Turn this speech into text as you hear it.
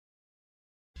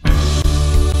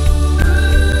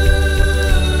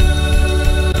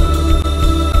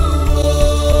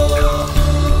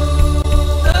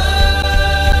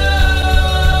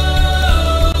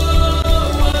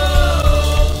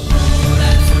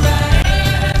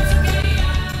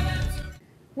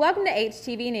Welcome to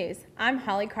HTV News. I'm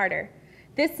Holly Carter.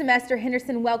 This semester,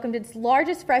 Henderson welcomed its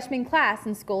largest freshman class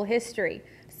in school history.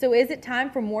 So is it time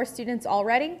for more students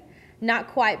already? Not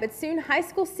quite, but soon high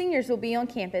school seniors will be on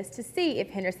campus to see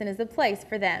if Henderson is the place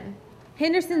for them.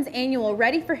 Henderson's annual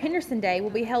Ready for Henderson Day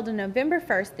will be held on November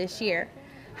 1st this year.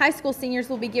 High school seniors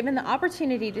will be given the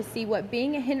opportunity to see what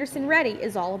being a Henderson Ready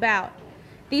is all about.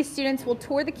 These students will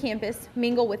tour the campus,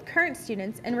 mingle with current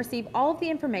students, and receive all of the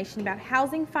information about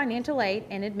housing, financial aid,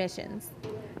 and admissions.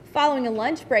 Following a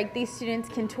lunch break, these students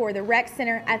can tour the rec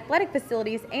center, athletic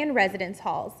facilities, and residence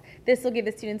halls. This will give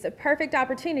the students a perfect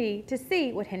opportunity to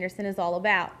see what Henderson is all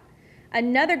about.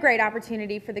 Another great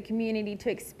opportunity for the community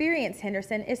to experience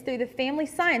Henderson is through the Family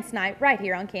Science Night right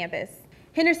here on campus.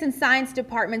 Henderson Science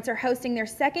departments are hosting their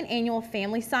second annual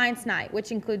Family Science Night,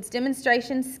 which includes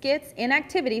demonstrations, skits, and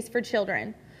activities for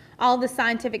children. All of the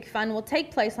scientific fun will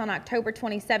take place on October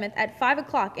 27th at 5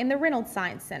 o'clock in the Reynolds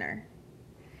Science Center.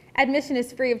 Admission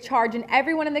is free of charge and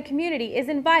everyone in the community is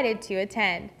invited to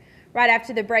attend. Right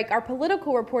after the break, our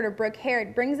political reporter Brooke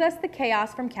Harrod brings us the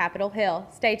chaos from Capitol Hill.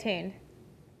 Stay tuned.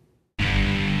 Is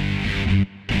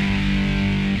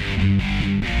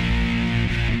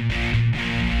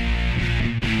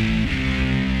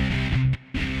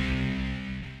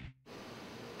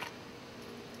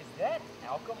that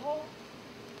alcohol?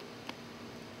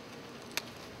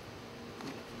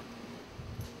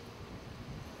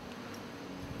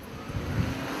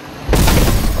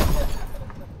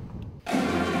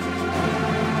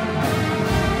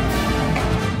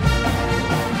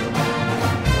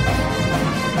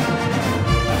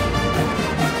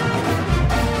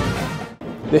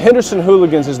 The Henderson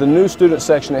Hooligans is the new student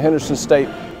section at Henderson State,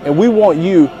 and we want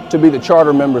you to be the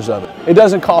charter members of it. It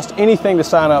doesn't cost anything to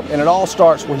sign up, and it all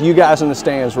starts with you guys in the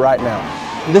stands right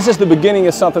now. This is the beginning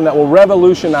of something that will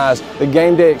revolutionize the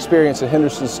game day experience at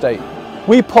Henderson State.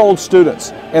 We polled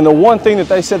students, and the one thing that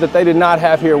they said that they did not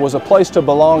have here was a place to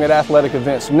belong at athletic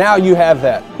events. Now you have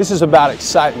that. This is about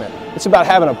excitement. It's about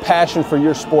having a passion for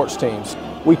your sports teams.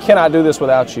 We cannot do this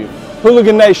without you.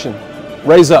 Hooligan Nation,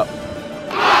 raise up.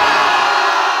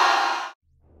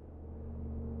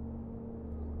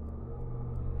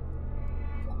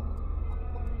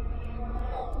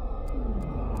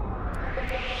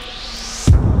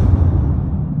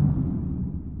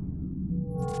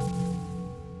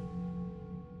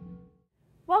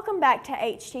 Welcome back to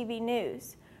HTV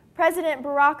News. President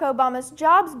Barack Obama's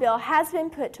jobs bill has been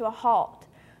put to a halt.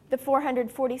 The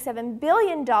 $447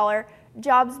 billion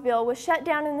jobs bill was shut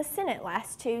down in the Senate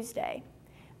last Tuesday.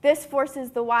 This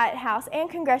forces the White House and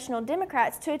congressional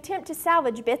Democrats to attempt to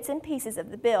salvage bits and pieces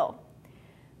of the bill.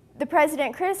 The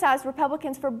president criticized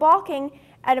Republicans for balking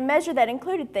at a measure that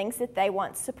included things that they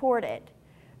once supported.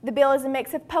 The bill is a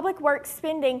mix of public works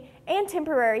spending and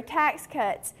temporary tax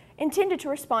cuts intended to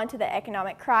respond to the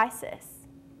economic crisis.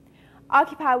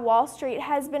 Occupy Wall Street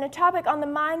has been a topic on the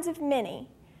minds of many.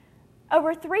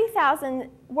 Over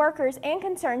 3,000 workers and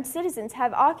concerned citizens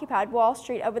have occupied Wall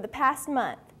Street over the past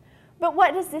month. But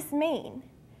what does this mean?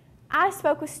 I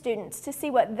spoke with students to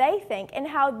see what they think and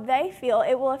how they feel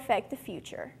it will affect the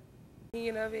future.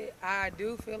 Of it, I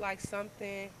do feel like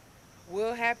something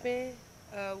will happen,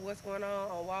 what's going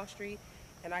on Wall Street,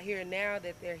 and I hear now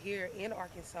that they're here in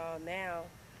Arkansas now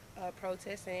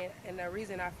protesting, and the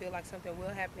reason I feel like something will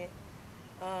happen,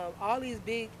 all these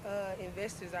big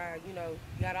investors are,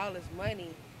 got all this money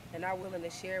and not willing to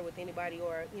share it with anybody,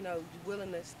 or,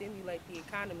 willing to stimulate the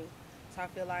economy. So I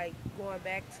feel like going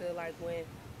back to like when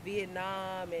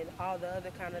Vietnam and all the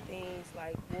other kind of things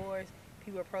like wars,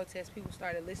 people protest, people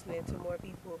started listening to more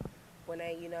people when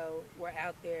they, were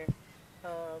out there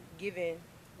giving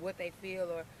what they feel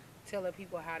or telling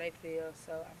people how they feel.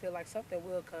 So I feel like something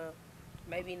will come.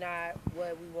 Maybe not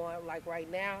what we want like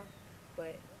right now,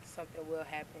 but something will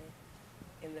happen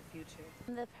in the future.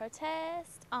 The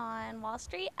protest on Wall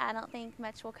Street, I don't think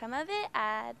much will come of it.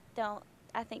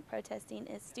 I think protesting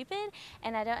is stupid,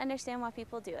 and I don't understand why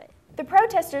people do it. The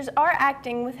protesters are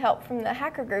acting with help from the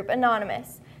hacker group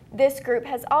Anonymous. This group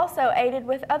has also aided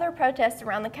with other protests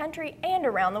around the country and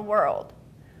around the world.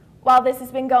 While this has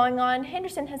been going on,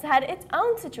 Henderson has had its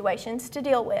own situations to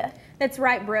deal with. That's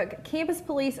right, Brooke. Campus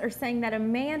police are saying that a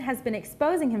man has been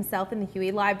exposing himself in the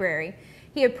Huey Library.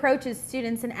 He approaches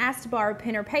students and asks to borrow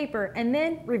pen or paper and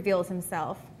then reveals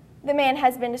himself. The man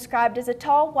has been described as a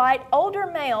tall, white, older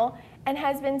male and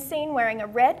has been seen wearing a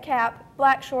red cap,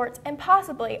 black shorts, and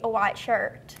possibly a white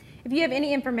shirt. If you have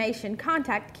any information,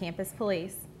 contact campus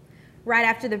police. Right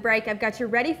after the break, I've got your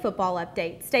Ready football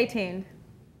update. Stay tuned.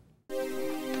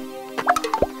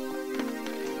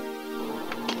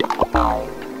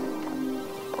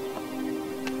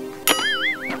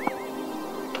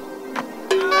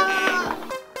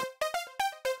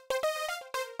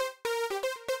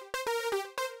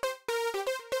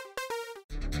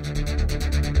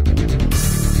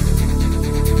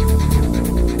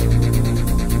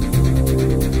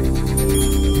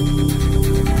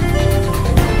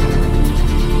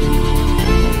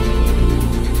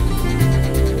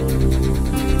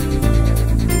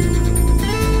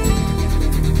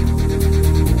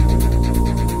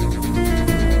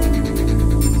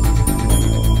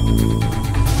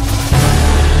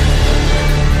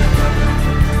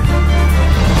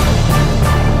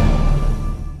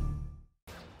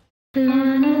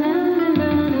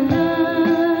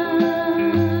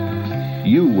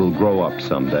 will grow up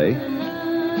someday.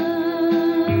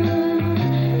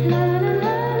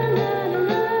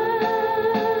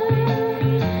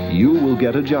 You will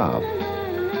get a job.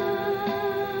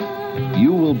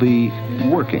 You will be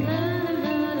working.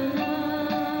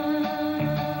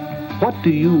 What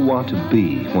do you want to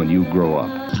be when you grow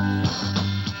up?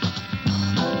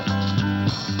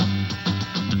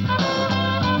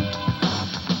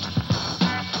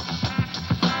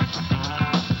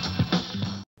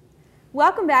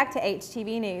 Welcome back to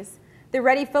HTV News. The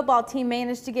Ready football team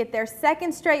managed to get their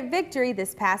second straight victory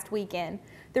this past weekend.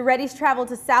 The Reddies traveled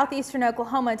to southeastern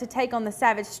Oklahoma to take on the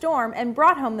Savage Storm and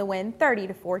brought home the win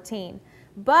 30-14.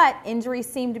 But injuries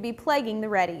seemed to be plaguing the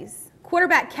Reddies.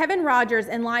 Quarterback Kevin Rogers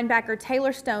and linebacker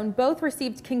Taylor Stone both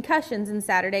received concussions in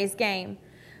Saturday's game.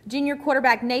 Junior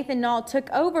quarterback Nathan Nall took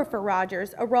over for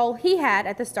Rogers, a role he had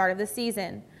at the start of the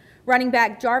season. Running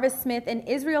back Jarvis Smith and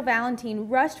Israel Valentine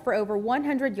rushed for over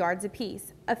 100 yards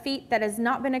apiece, a feat that has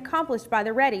not been accomplished by the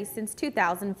Reddies since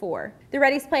 2004. The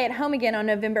Reddies play at home again on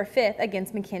November 5th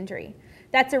against McKendree.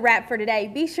 That's a wrap for today.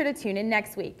 Be sure to tune in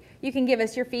next week. You can give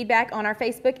us your feedback on our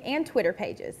Facebook and Twitter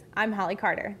pages. I'm Holly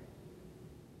Carter.